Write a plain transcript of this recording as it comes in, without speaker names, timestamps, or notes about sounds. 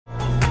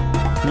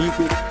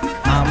నీకు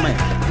ఆ అమ్మాయి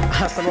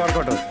అసలు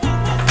వర్కౌట్.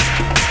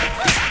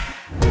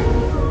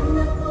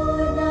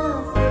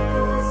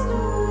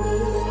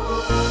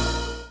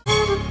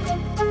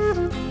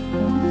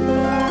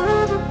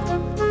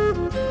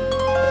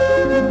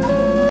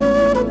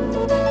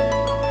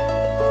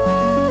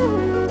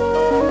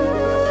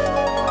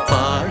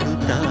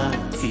 పాడుతా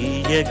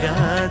తీయగా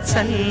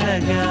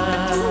చల్లగా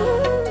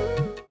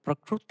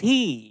ప్రకృతి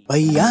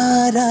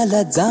వయ్యారాల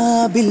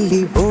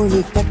జాబిల్లి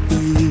బోని కట్టి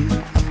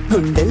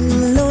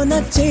గుండెల్లో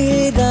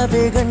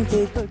నచ్చేరావే గంటే.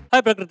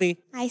 హాయ్ ప్రకృతి.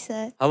 Hi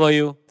sir. How are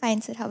you?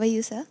 Fine sir. How are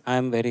you sir? I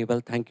am very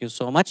well, thank you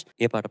so much.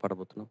 ఏ పాట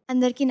పాడబోతున్నావు?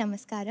 అందరికీ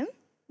నమస్కారం.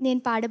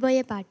 నేను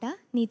పాడబోయే పాట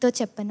నీతో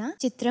చెప్పన.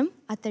 చిత్రం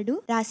అతడు.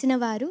 రాసిన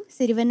వారు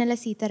సిరివెన్నెల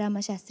సీతారామ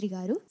శాస్త్రి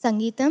గారు,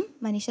 సంగీతం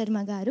మణిశర్మ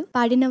గారు,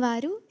 పాడిన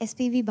వారు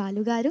ఎస్పివి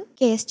బాలు గారు,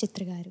 కెఎస్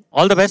చిత్ర గారు.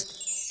 All the best.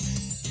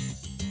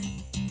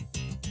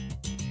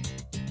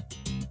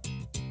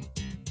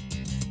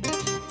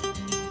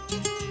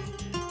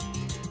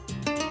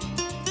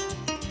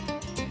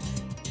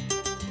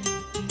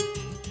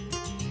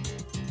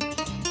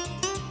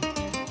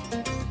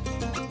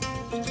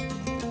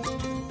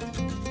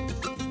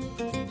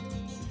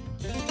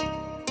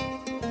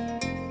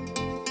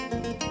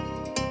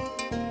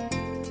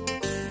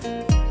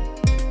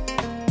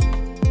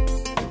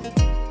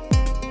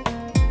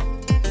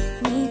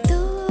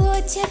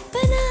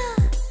 చెప్పనా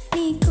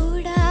నీ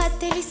కూడా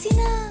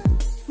తెలిసినా,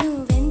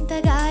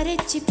 నువ్వెంతగా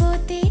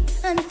రెచ్చిపోతే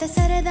అంత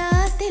సరదా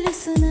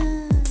తెలుసునా.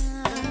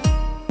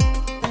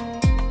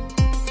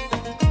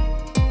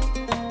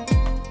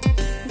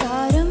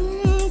 గారం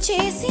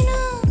చేసినా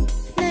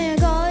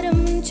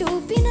నయగారం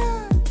చూపినా,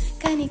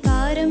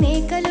 కనికారమే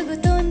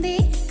కలుగుతోంది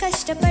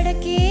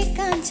కష్టపడకే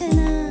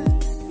కాంచనా.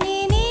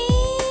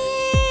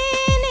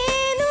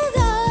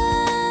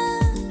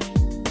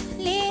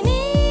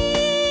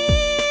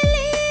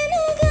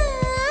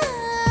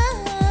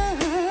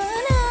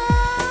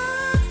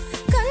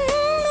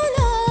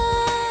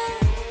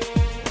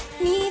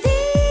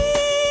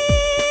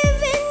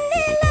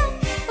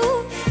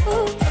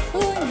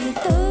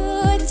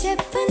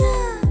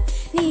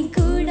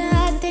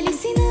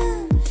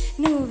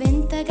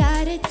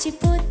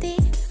 రెచ్చిపోతే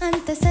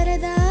అంత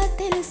సరదా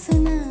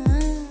తెలుసునా.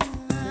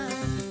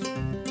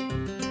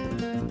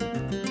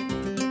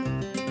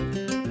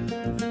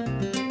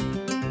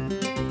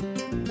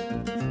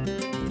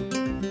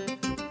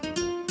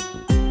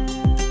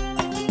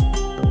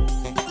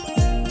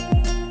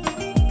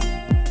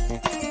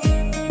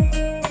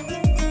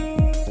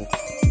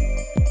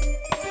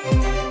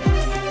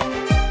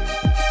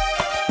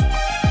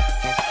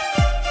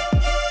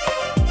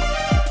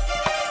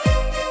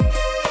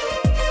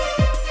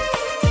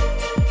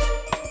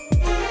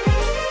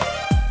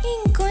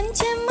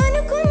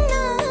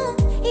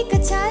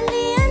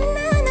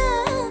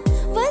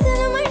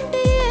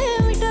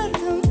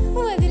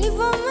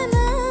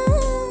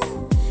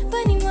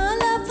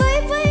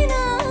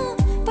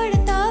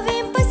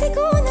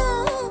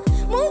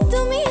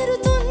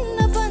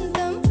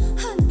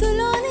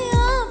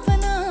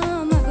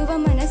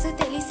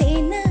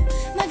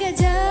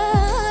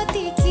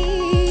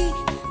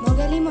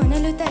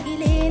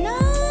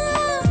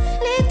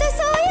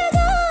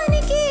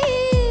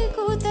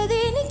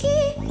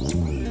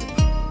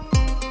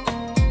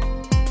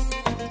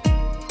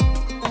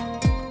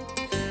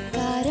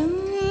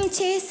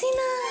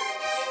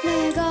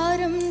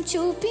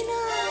 చూపినా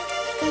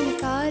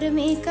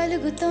కనికారమే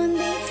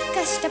కలుగుతోంది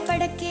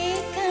కష్టపడకే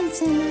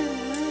కాంచనా.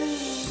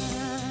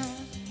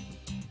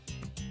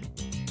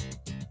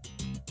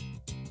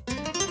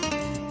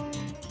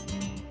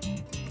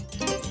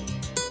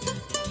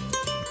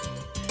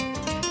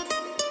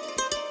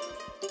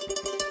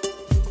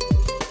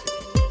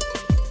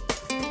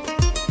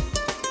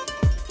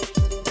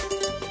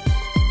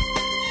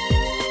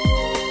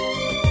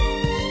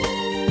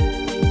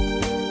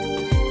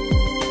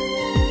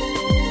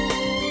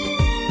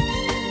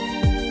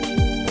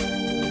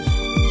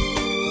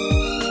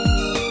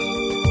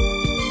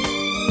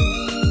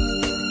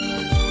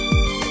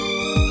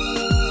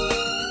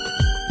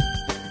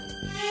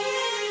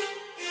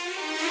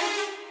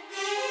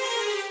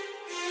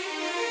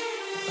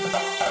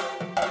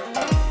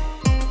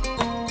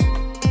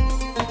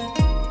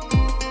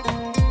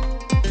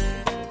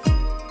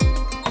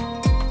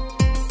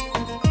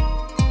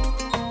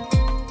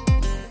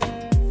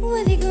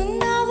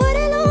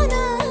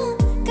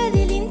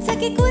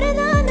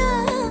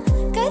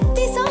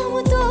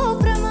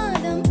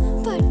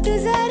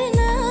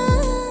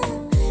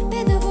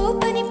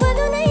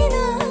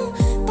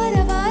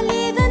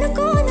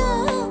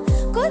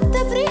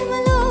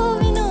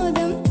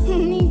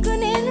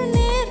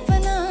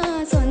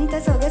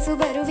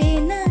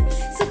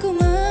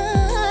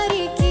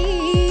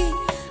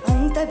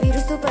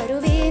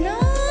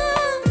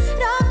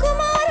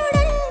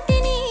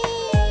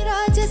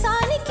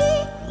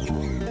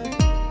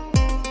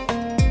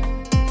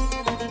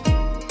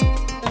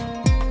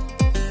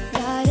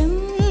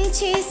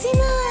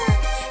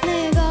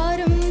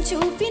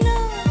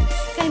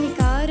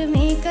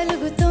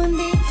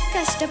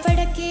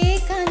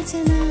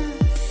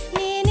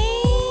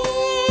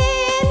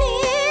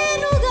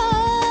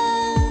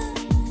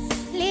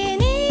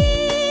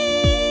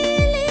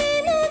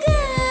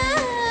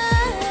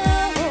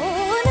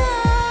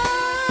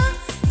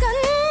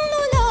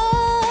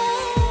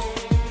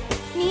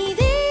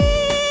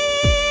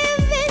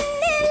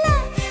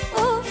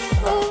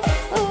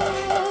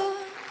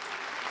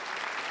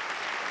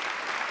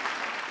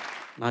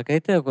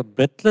 నాకైతే ఒక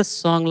బ్రెత్లెస్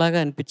సాంగ్ లాగా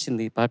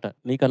అనిపించింది ఈ పాట.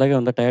 నీకు అలాగే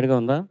ఉందా? టైర్డ్గా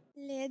ఉందా?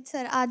 లేదు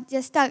సార్,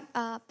 జస్ట్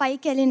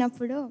పైకి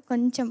వెళ్ళినప్పుడు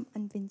కొంచెం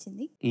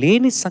అనిపించింది.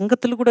 లేని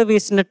సంగతులు కూడా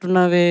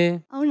వేసినట్టున్నావే.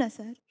 అవునా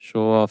సార్?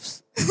 Show offs.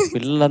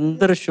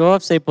 పిల్లలందరూ షో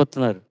ఆఫ్స్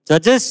అయిపోతున్నారు.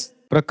 జడ్జెస్.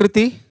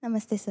 ప్రకృతి,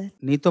 నమస్తే సార్.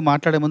 నీతో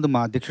మాట్లాడే ముందు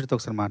మా అధ్యక్షుడితో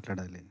ఒకసారి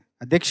మాట్లాడాలి.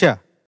 అధ్యక్ష,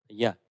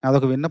 అయ్యా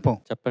అదొక విన్నపం.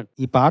 చెప్పండి.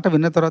 ఈ పాట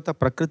విన్న తర్వాత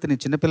ప్రకృతిని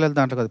చిన్నపిల్లల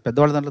దాంట్లో కాదు,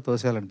 పెద్దవాళ్ళ దాంట్లో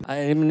తోసేయాలండి.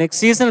 నెక్స్ట్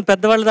సీజన్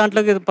పెద్దవాళ్ళ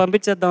దాంట్లోకి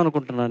పంపించేద్దాం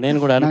అనుకుంటున్నాను. నేను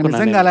కూడా నాకు నిజంగా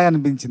అనుకున్నాను. అలాగే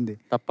అనిపించింది.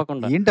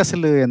 తప్పకుండా. ఏంటి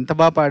అసలు ఎంత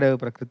బాగా పాడావు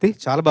ప్రకృతి,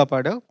 చాలా బాగా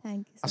పాడావు.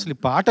 థ్యాంక్ యూ అసలు ఈ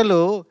పాటలో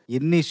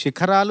ఎన్ని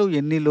శిఖరాలు,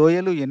 ఎన్ని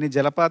లోయలు, ఎన్ని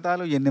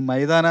జలపాతాలు, ఎన్ని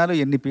మైదానాలు,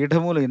 ఎన్ని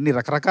పీఠములు, ఎన్ని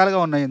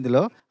రకరకాలుగా ఉన్నాయి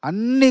ఇందులో.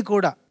 అన్నీ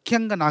కూడా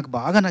ముఖ్యంగా నాకు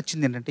బాగా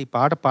నచ్చింది ఏంటంటే, ఈ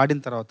పాట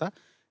పాడిన తర్వాత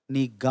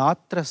నీ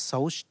గాత్ర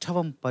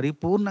సౌష్ఠవం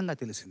పరిపూర్ణంగా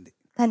తెలిసింది.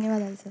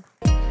 ధన్యవాదాలు సార్.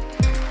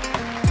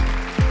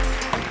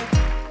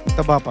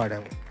 ఎంత బాగా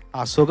పాడావు.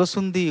 ఆ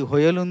సొగసుంది,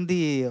 హొయలుంది,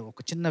 ఒక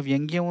చిన్న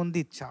వ్యంగ్యం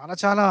ఉంది, చాలా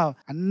చాలా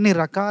అన్ని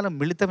రకాల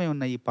మిళితమే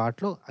ఉన్నాయి ఈ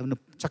పాటలో. అవి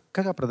నువ్వు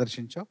చక్కగా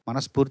ప్రదర్శించావు.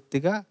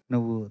 మనస్ఫూర్తిగా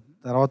నువ్వు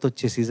తర్వాత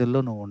వచ్చే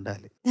సీజన్లో నువ్వు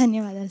ఉండాలి.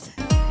 ధన్యవాదాలు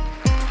సార్.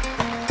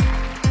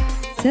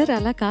 సార్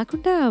అలా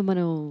కాకుండా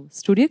మనం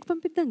స్టూడియోకి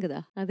పంపిద్దాం కదా,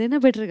 అదైనా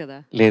బెటర్ కదా.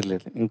 లేదు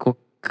లేదు,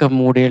 ఇంకొక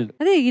 3 ఏళ్ళు.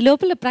 అదే ఈ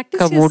లోపల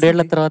ప్రాక్టీస్ 3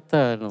 ఏళ్ల తర్వాత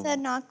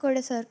సార్ నాకు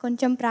కూడా సార్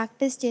కొంచెం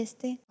ప్రాక్టీస్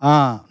చేస్తే.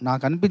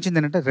 నాకు అనిపించింది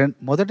ఏంటంటే,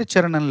 మొదటి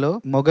చరణంలో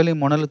మొగలి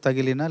మొనలు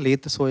తగిలిన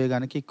లేత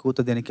సోయగానికి కూత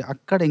దేనికి,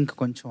 అక్కడ ఇంక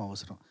కొంచెం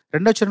అవసరం.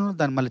 రెండో చరణంలో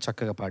దాన్ని మళ్ళీ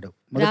చక్కగా పాడావు.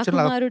 మొదటి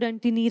చరణంలో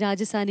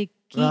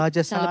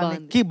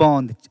రాజసానికి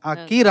బాగుంది. ఆ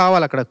కీ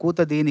రావాలి అక్కడ, కూత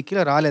దేనికి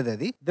రాలేదు.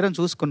 అది ఇద్దరం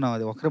చూసుకున్నాం,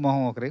 అది ఒకరి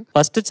మొహం ఒకరి.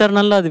 ఫస్ట్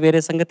చరణంలో అది వేరే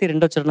సంగతి,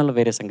 రెండో చరణంలో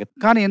వేరే సంగతి.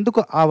 కానీ ఎందుకు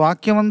ఆ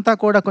వాక్యం అంతా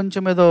కూడా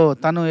కొంచెం ఏదో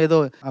తను ఏదో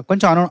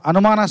కొంచెం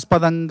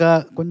అనుమానాస్పదంగా,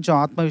 కొంచెం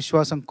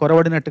ఆత్మవిశ్వాసం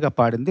కొరవడినట్టుగా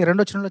పాడింది.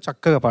 రెండో చరణంలో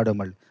చక్కగా పాడావు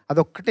మళ్ళీ.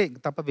 అదొక్కటే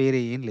తప్ప వేరే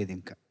ఏం లేదు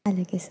ఇంకా.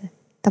 అలాగే సార్,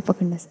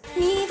 తప్పకుండా sir.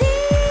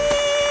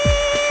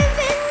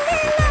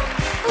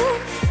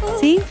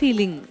 Same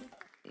feeling.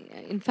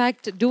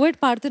 In fact duet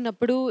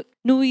పాడుతున్నప్పుడు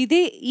నువ్వు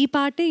ఈ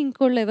పాటే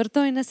ఇంకోళ్ళు ఎవరితో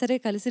అయినా సరే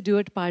కలిసి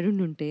డ్యూయట్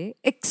పాడుంటే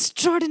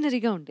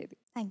ఎక్స్ట్రాడినరీగా ఉండేది.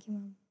 Thank you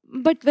ma'am.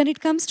 But when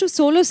it comes to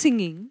solo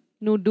singing,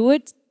 నువ్వు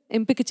డ్యూయట్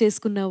ఎంపిక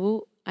చేసుకున్నావు,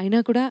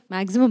 అయినా కూడా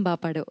మాక్సిమం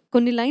బాగా పాడావు.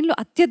 కొన్ని లైన్లు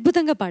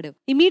అత్యద్భుతంగా పాడావు.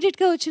 ఇమీడియట్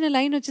గా వచ్చిన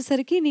లైన్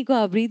వచ్చేసరికి నీకు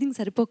ఆ బ్రీదింగ్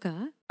సరిపోక.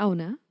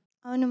 అవునా?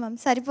 అవును మ్యామ్,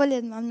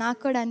 సరిపోలేదు మ్యామ్, నాకు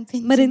కూడా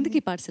అనిపించింది. మరి ఎందుకు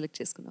ఈ పాట సెలెక్ట్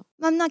చేసుకున్నావు?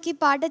 మ్యామ్ నాకు ఈ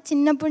పాట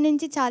చిన్నప్పటి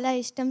నుంచి చాలా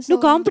ఇష్టం.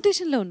 నువ్వు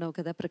కాంపిటీషన్ లో ఉన్నావు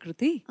కదా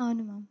ప్రకృతి.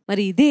 అవును మ్యామ్.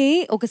 మరి ఇదే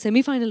ఒక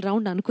సెమీఫైనల్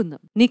రౌండ్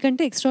అనుకుందాం.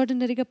 నీకంటే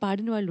ఎక్స్ట్రాడినరీగా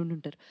పాడిన వాళ్ళు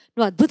ఉండుంటారు.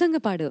 నువ్వు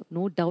అద్భుతంగా పాడావు,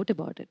 no doubt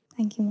about it.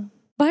 Thank you ma'am.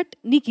 But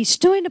నీకు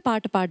ఇష్టమైన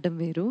పాట పాడడం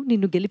వేరు,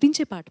 నిన్ను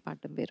గెలిపించే పాట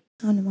పాడడం వేరు.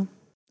 అవును మ్యామ్.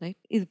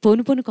 రైట్? ఇది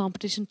పోను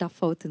కాంపిటీషన్ టఫ్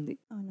అవుతుంది.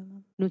 అవును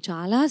మ్యామ్. నువ్వు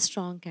చాలా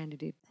స్ట్రాంగ్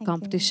క్యాండిడేట్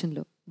కాంపిటీషన్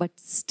లో. But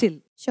still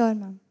sure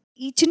ma'am.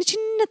 ఈ చిన్న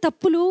చిన్న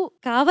తప్పులు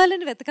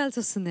కావాలని వెతకాల్సి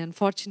వస్తుంది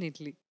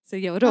అన్ఫార్చునేట్లీ. సో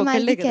ఎవరో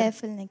ఒకళ్ళే కదా.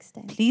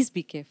 ప్లీజ్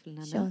బీ కేర్ఫుల్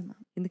నాన్న.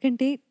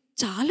 ఎందుకంటే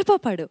చాలా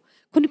బాగా పాడావు.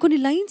 కొన్ని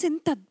లైన్స్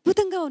ఎంత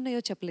అద్భుతంగా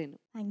ఉన్నాయో చెప్పలేను.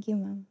 Thank you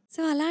ma'am. సో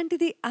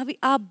అలాంటిది అవి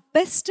ఆ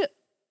బెస్ట్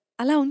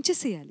అలా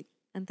ఉంచేసేయాలి.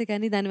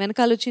 అంతేకాని దాని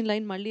వెనకాల వచ్చిన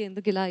లైన్ మళ్ళీ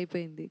ఎందుకు ఇలా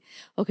అయిపోయింది,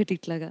 ఒకటి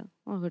ఇట్లాగా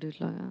ఒకటి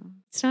ఇట్లాగా,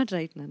 ఇట్స్ నాట్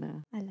రైట్ నాన్న.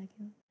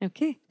 అలాగే.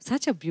 Okay,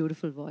 such a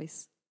beautiful voice.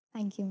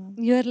 Thank you ma'am.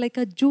 You are like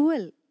a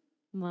jewel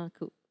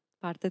మాకు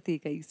పాడుతా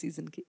తీయక ఈ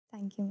సీజన్ కి.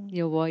 Thank you ma'am.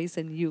 Your voice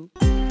and you.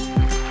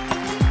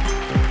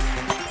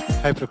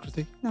 Hi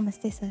ప్రకృతి.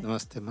 నమస్తే సార్.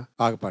 నమస్తే అమ్మా,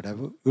 బాగా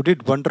పాడావు. You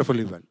did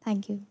wonderfully well.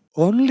 Thank you.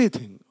 Only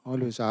thing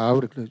always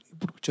ఆవిడ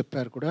ఇప్పుడు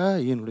చెప్పారు కూడా,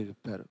 ఈయన కూడా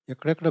చెప్పారు,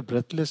 ఎక్కడెక్కడ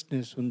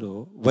బ్రెత్లెస్నెస్ ఉందో,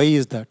 why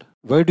is that?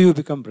 Why do you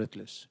become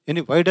breathless?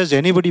 Why does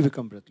anybody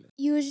become breathless?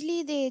 Usually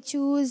they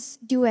choose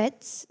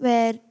duets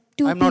where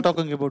two I'm not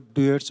talking about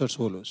duets are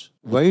solos.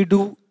 Why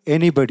do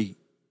anybody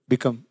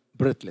become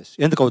breathless?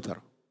 ఎందుకు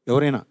అవుతారు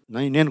ఎవరైనా?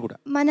 నేను కూడా.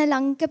 మన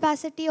lung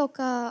capacity ఒక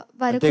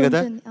వరకు అంతే కదా,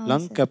 ఉంటుంది.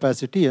 లంగ్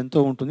కెపాసిటీ ఎంతో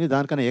ఉంటుంది,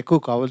 దానికన్నా ఎక్కువ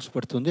కావాల్సి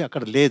పడుతుంది,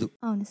 అక్కడ లేదు.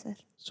 అవును సార్.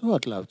 సో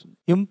అట్లా అవుతుంది.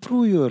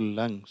 Improve your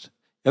lungs.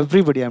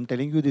 Everybody, I'm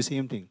telling you the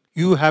same thing.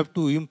 You have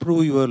to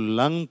improve your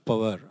lung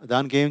power.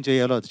 దానికి ఏం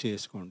చేయాలో అది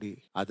చేసుకోండి.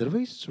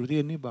 అదర్వైజ్ శృతి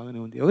అన్ని బాగానే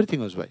ఉంది,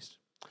 ఎవ్రీథింగ్ వాజ్ వైస్.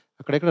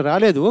 అక్కడెక్కడ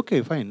రాలేదు,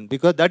 okay fine,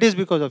 because that is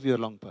because of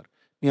your lung power.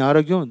 నీ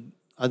ఆరోగ్యం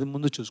అది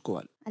ముందు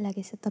చూసుకోవాలి.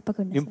 అలాగే సార్,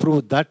 తప్పకుండా.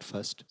 Improve that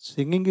first.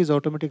 Singing is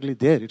automatically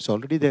there, it's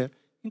already there,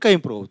 ఇంకా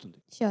ఇంప్రూవ్ అవుతుంది.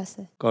 Sure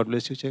sir. God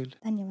bless you child.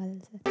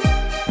 ధన్యవాదాలు సార్.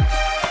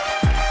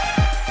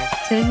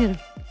 శరణ్ గారు,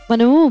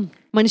 మనము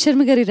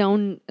మణిశర్మ గారి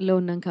రౌండ్ లో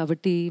ఉన్నాం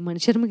కాబట్టి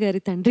మణిశర్మ గారి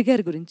తండ్రి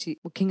గారి గురించి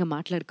ముఖ్యంగా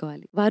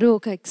మాట్లాడుకోవాలి. వారు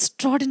ఒక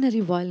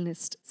ఎక్స్ట్రాడినరీ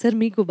వాయలినిస్ట్. సార్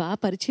మీకు బాగా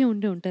పరిచయం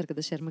ఉండే ఉంటారు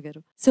కదా శర్మ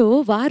గారు. సో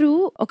వారు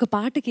ఒక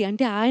పాటకి,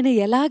 అంటే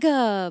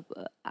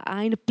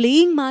ఆయన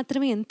ప్లేయింగ్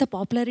మాత్రమే ఎంత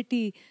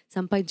పాపులారిటీ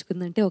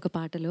సంపాదించుకుందంటే, ఒక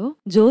పాటలో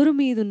జోరు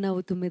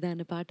మీదున్నావు తుమ్మిద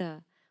అనే పాట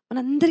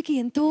మనందరికీ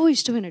ఎంతో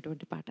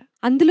ఇష్టమైనటువంటి పాట.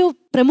 అందులో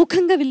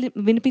ప్రముఖంగా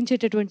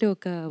వినిపించేటటువంటి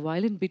ఒక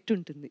వయలిన్ బిట్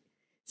ఉంటుంది.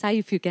 Sai,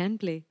 if you can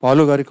play.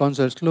 పాలు గారి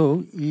కాన్సర్ట్స్ లో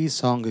ఈ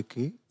సాంగ్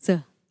కి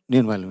సార్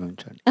నేను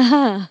వాయించాను.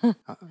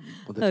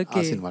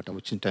 ఆ సినిమా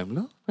వచ్చిన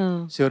టైంలో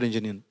శివర్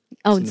ఇంజనీర్.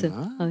 అవును సార్,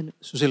 అవును.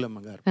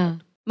 సుశీలమ్మ గారు.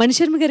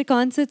 మణిశర్మ గారి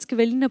కాన్సర్ట్స్ కి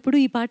వెళ్ళినప్పుడు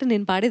ఈ పాట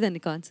నేను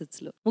పాడేదాన్ని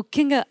కాన్సర్ట్స్ లో.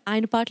 ముఖ్యంగా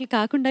ఆయన పాటలు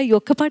కాకుండా ఈ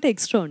ఒక్క పాట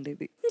ఎక్స్ట్రా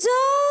ఉండేది.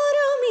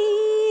 జోరు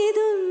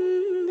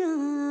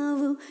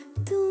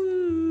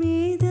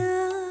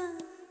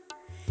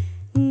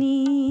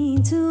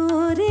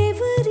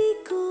జోరెవరి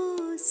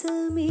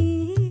కోసమే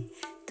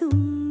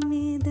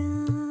తుమ్మెదా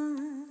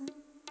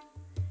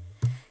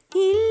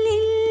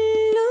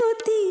ఇల్లిల్లు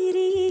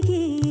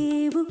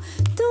తిరిగేవు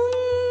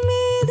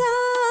తుమ్మెదా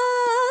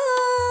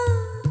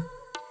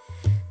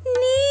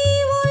నీ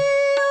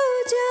ఒళ్ళు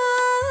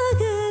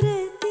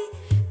జాగరతి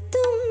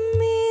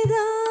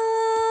తుమ్మెదా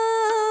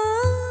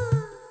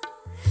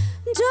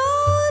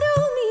జోరు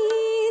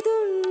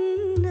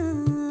మీదున్నావు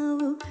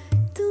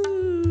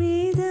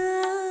తుమ్మెదా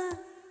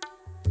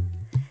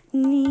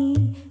నీ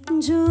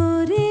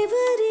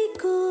జోరెవరి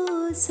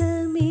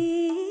కోసమే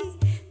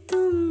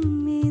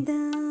తుమ్మెదా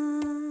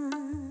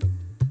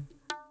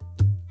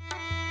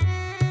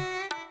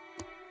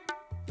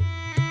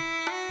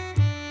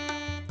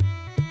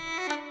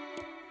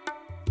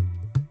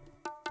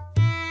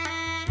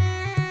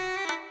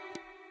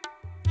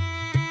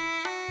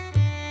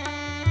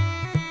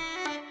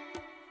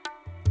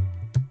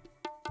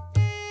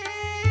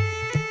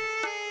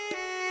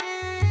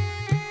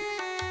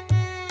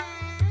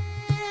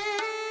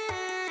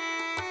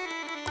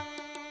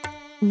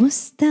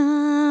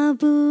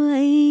ముస్తాబు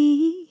అయి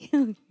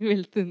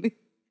వెళ్తుంది,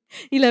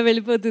 ఇలా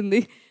వెళ్ళిపోతుంది.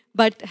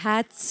 But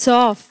hats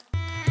off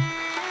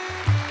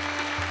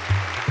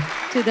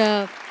to the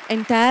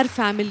entire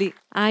family.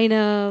 ఆయన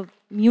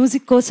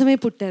మ్యూజిక్ కోసమే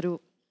పుట్టారు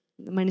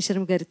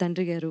మణిశర్మ గారి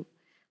తండ్రి గారు.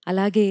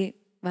 అలాగే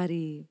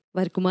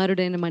వారి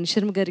కుమారుడైన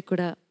మణిశర్మ గారికి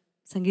కూడా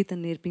సంగీతం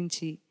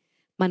నేర్పించి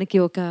మనకి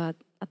ఒక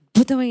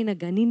అద్భుతమైన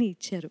గనిని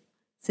ఇచ్చారు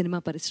సినిమా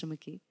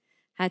పరిశ్రమకి.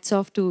 హ్యాట్స్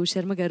ఆఫ్ టు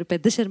శర్మ గారు,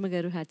 పెద్ద శర్మ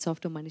గారు. హ్యాట్స్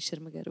ఆఫ్ టు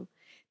మణిశర్మ గారు.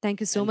 Thank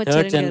you so much.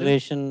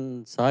 Generation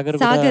Sagar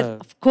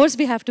of course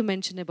we have to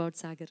mention about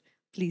Sagar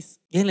please.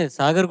 ఏం లేదు,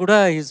 సాగర్ కూడా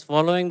is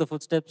following the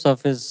foot steps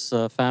of his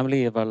family.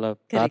 వాళ్ళ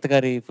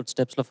తాతగారి ఫుట్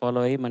స్టెప్స్ లో ఫాలో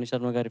అయ్యి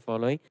మణిశర్మ గారి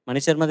ఫాలో అయ్యి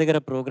మణిశర్మ దగ్గర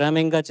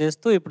ప్రోగ్రామింగ్ గా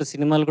చేస్తూ ఇప్పుడు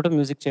సినిమాలు కూడా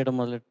మ్యూజిక్ చేయడం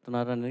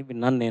మొదలెడుతున్నారు అని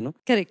విన్నాను నేను.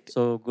 Correct.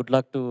 So good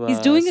luck to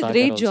is doing a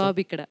great job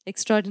ఇక్కడ,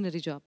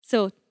 extraordinary job. So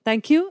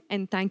thank you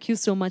and thank you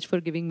so much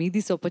for giving me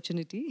this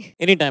opportunity.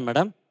 Any time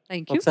madam.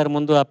 Thank you. ఒకసారి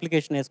ముందు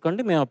application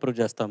వేసుకోండి, మేము approve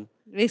చేస్తాం.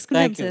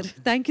 వేసుకున్నాం sir.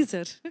 Thank you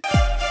sir.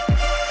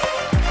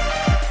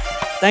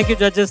 Thank you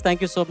judges,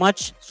 thank you so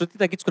much. శృతి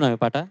తగ్గించుకున్నాం ఈ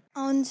పాట.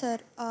 అవును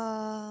sir,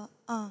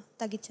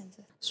 తగ్గించాను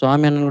సార్.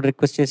 స్వామి అన్న కూడా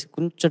రిక్వెస్ట్ చేసి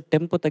కొంచెం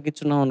టెంపో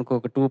తగ్గించున్నాం అనుకో,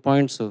 ఒక 2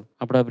 points,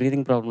 అప్పుడు ఆ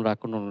బ్రీదింగ్ ప్రాబ్లం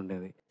రాకుండా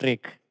ఉండేది.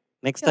 Trick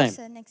next time.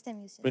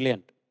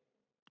 Brilliant.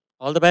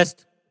 All the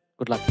best.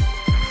 Good luck.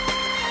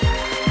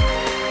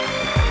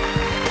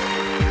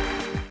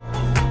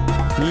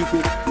 నీకు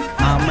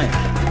ఆ అమ్మాయి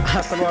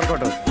అసలు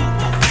వర్కౌట్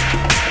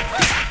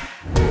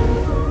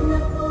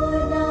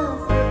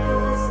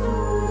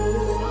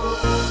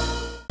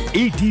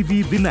ఈటీవీ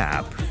విన్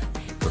యాప్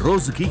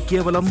రోజుకి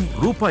కేవలం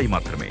రూపాయి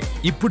మాత్రమే.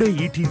 ఇప్పుడే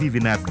ఈటీవీ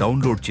విన్ యాప్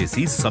డౌన్లోడ్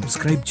చేసి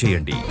సబ్స్క్రైబ్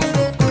చేయండి.